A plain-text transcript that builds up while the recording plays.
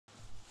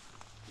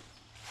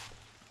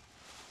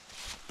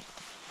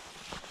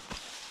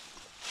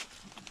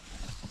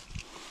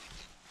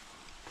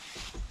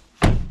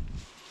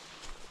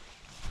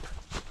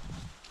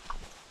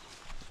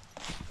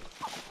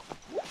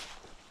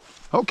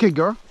Okay,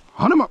 girl.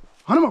 Hunt him up.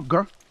 Hunt him up,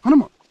 girl. Hunt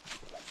him up.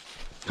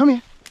 Come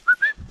here.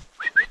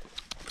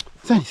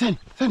 Sandy, Sandy,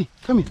 Sandy,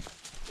 come here.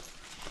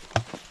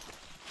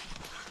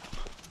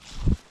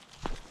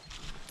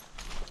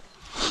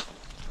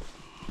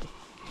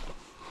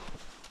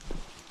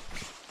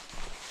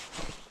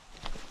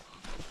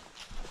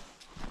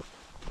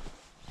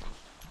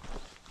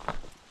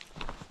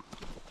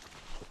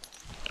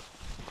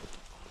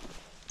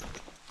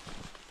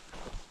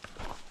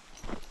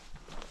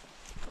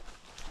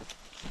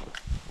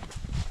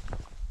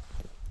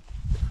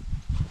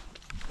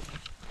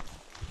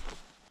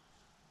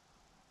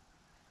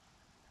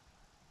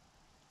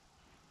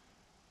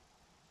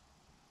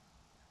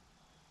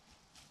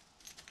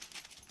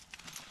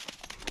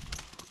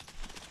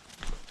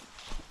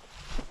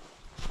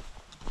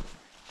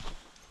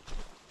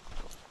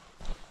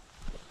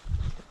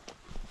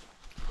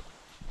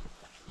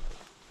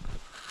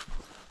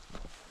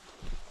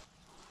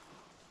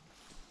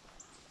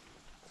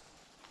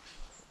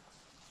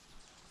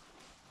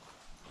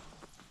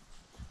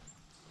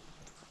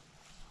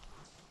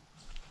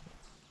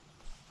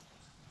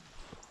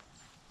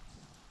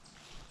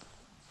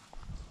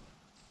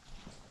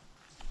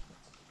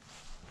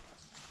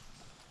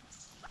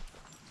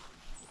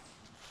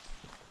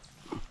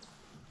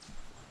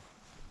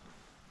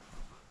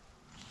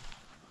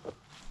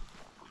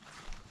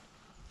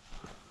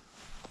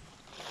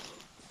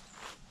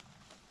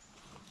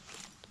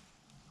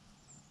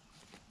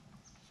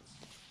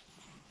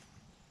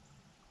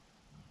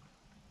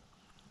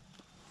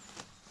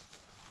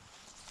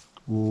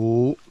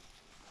 Whoa,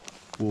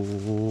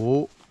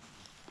 whoa,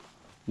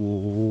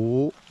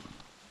 whoa,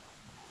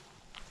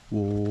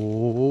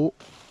 whoa,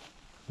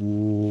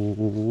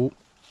 whoa.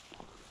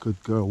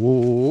 Good girl.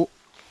 Whoa,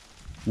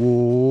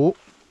 whoa.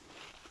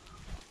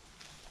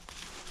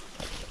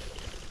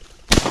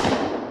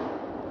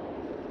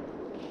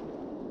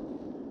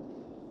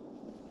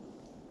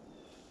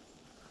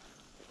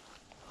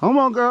 Come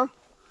on, girl.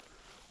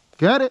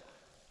 Get it.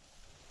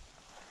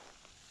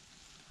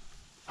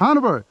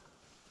 Honeybird.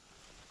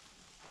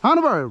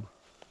 Honeybird.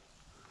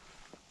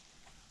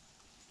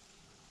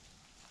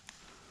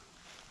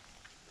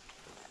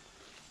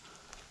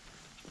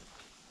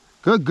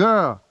 Good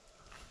girl.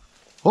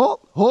 Hold,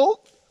 hold.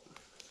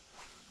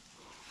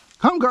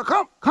 Come, girl,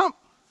 come, come.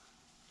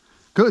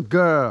 Good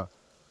girl.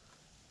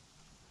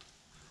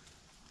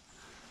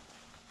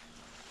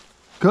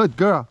 Good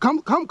girl.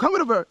 Come with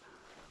the bird.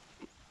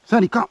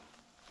 Sandy, come.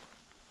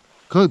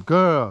 Good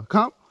girl.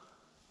 Come,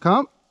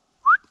 come.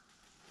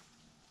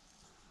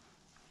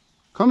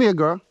 Come here,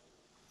 girl.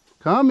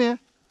 Come here.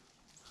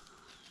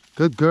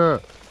 Good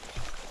girl.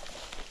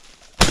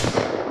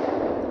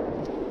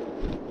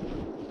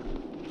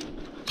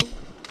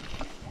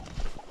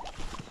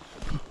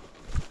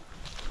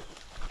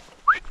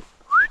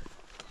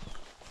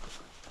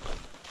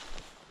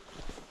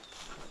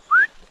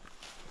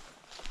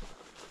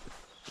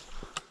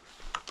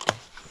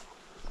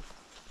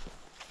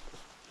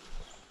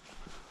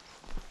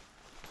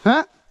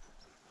 Huh?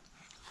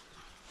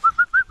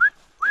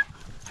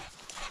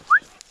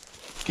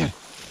 Get it.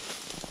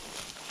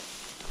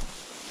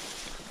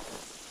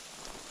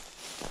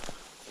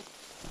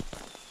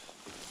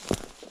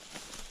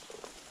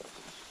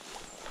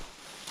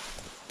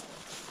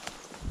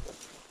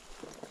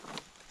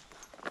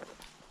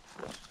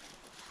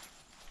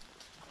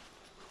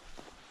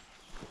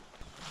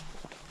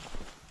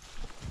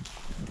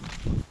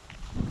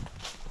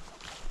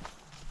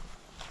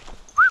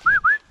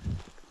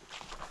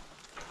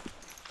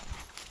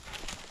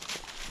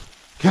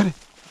 Get it.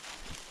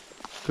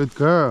 Good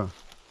girl.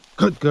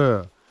 Good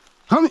girl.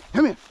 Come here.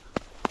 Come here.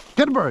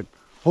 Get a bird.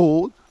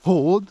 Hold.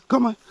 Hold.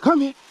 Come on.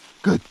 Come here.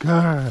 Good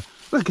girl.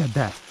 Look at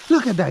that.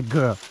 Look at that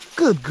girl.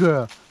 Good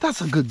girl.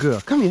 That's a good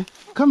girl. Come here.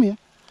 Come here.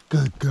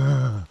 Good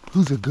girl.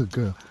 Who's a good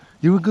girl?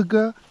 You a good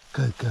girl?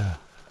 Good girl.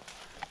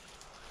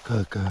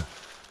 Good girl.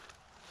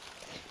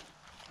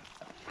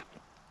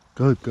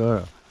 Good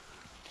girl.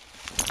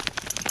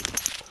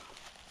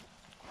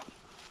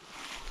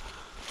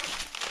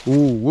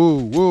 Woo,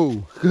 woo,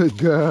 woo. Good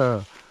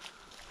girl.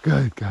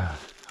 Good girl.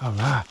 All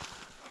right.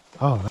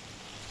 All right.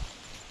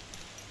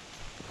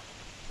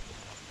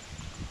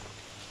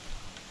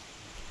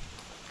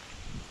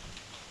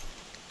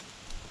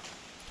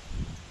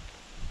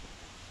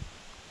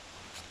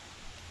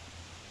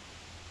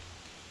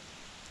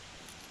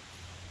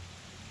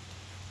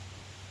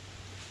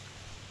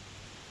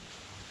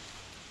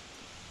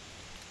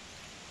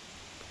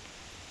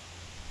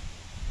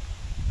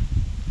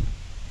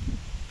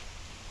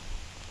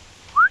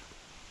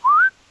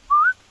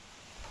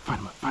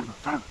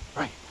 Find a bird.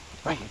 Right here.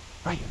 Right here.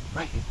 Right here.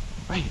 Right here.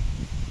 Right here.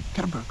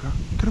 Get a bird, girl.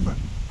 Get a bird.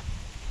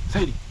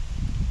 Sandy.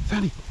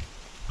 Sandy.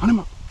 Hunt him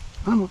up.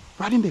 Hunt him up.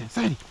 Right in there.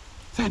 Sandy.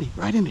 Sandy.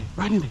 Right in there.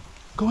 Right in there.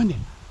 Go in there.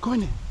 Go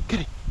in there. Get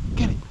it.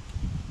 Get it.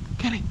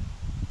 Get it.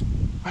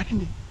 Right in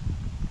there.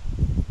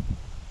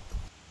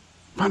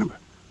 Find a bird.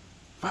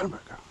 Find a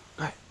bird, girl.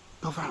 Go ahead.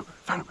 Go find a bird.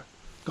 Find a bird.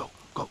 Go.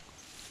 Go.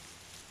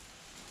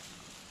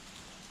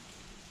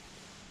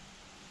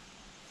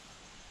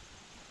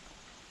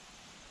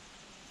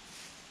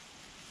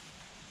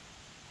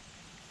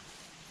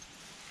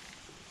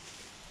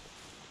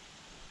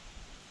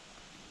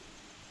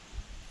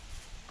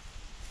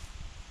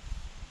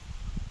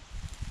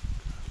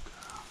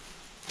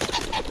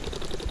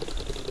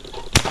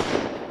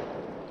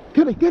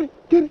 Get it, get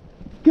it, get it,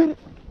 get it.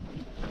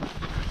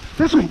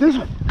 This way, this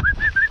way.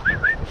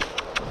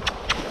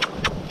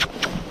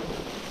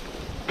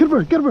 Get a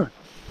bird, get a bird.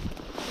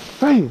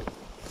 Right here.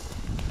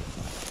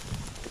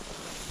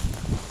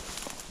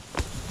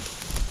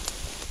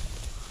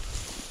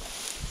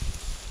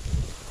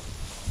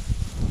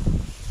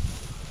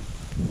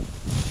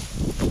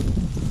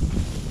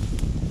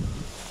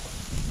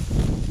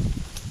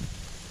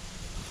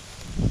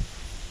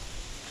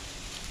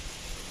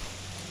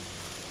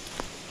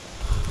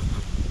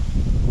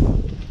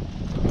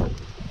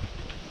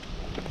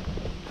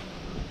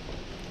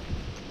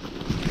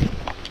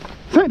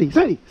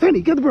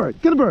 Sandy, get the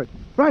bird, get the bird.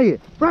 Right here,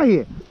 right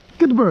here.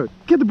 Get the bird,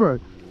 get the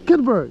bird, get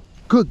the bird.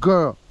 Good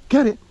girl.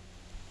 Get it,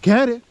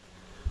 get it.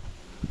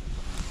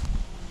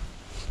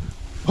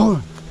 Hold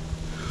on,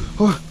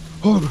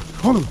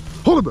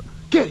 hold on.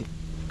 Get it.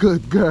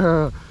 Good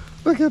girl.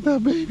 Look at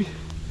that baby.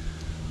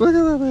 Look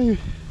at that baby.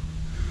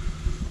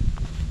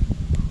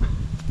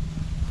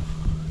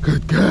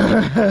 Good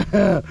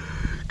girl.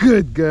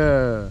 Good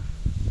girl.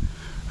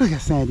 Look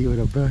at Sandy with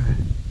a bird.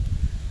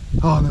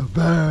 On a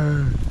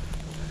bird.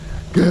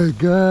 Good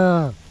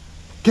girl.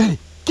 Get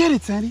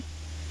it, Sandy.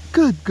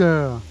 Good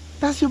girl.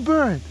 That's your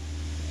bird.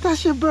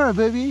 That's your bird,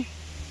 baby.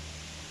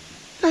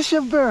 That's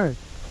your bird.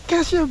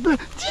 That's your bird.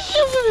 That's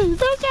your bird.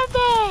 That's your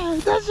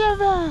bird. That's your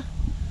bird.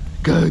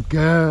 Good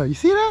girl. You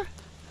see that?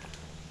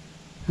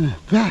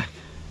 Back.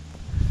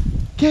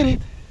 Get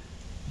it.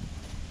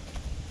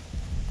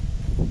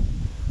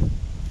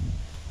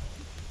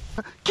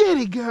 Get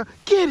it, girl.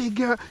 Get it,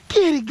 girl.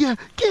 Get it, girl.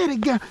 Get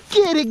it, girl.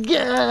 Get it,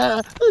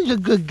 girl. Who's a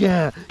good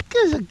girl?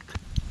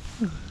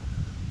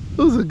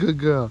 Who's a good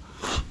girl?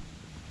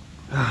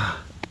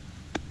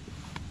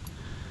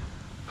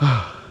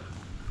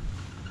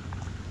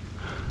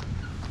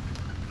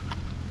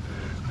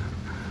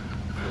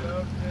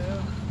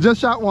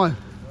 Just shot one.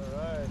 All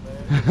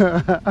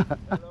right,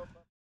 man.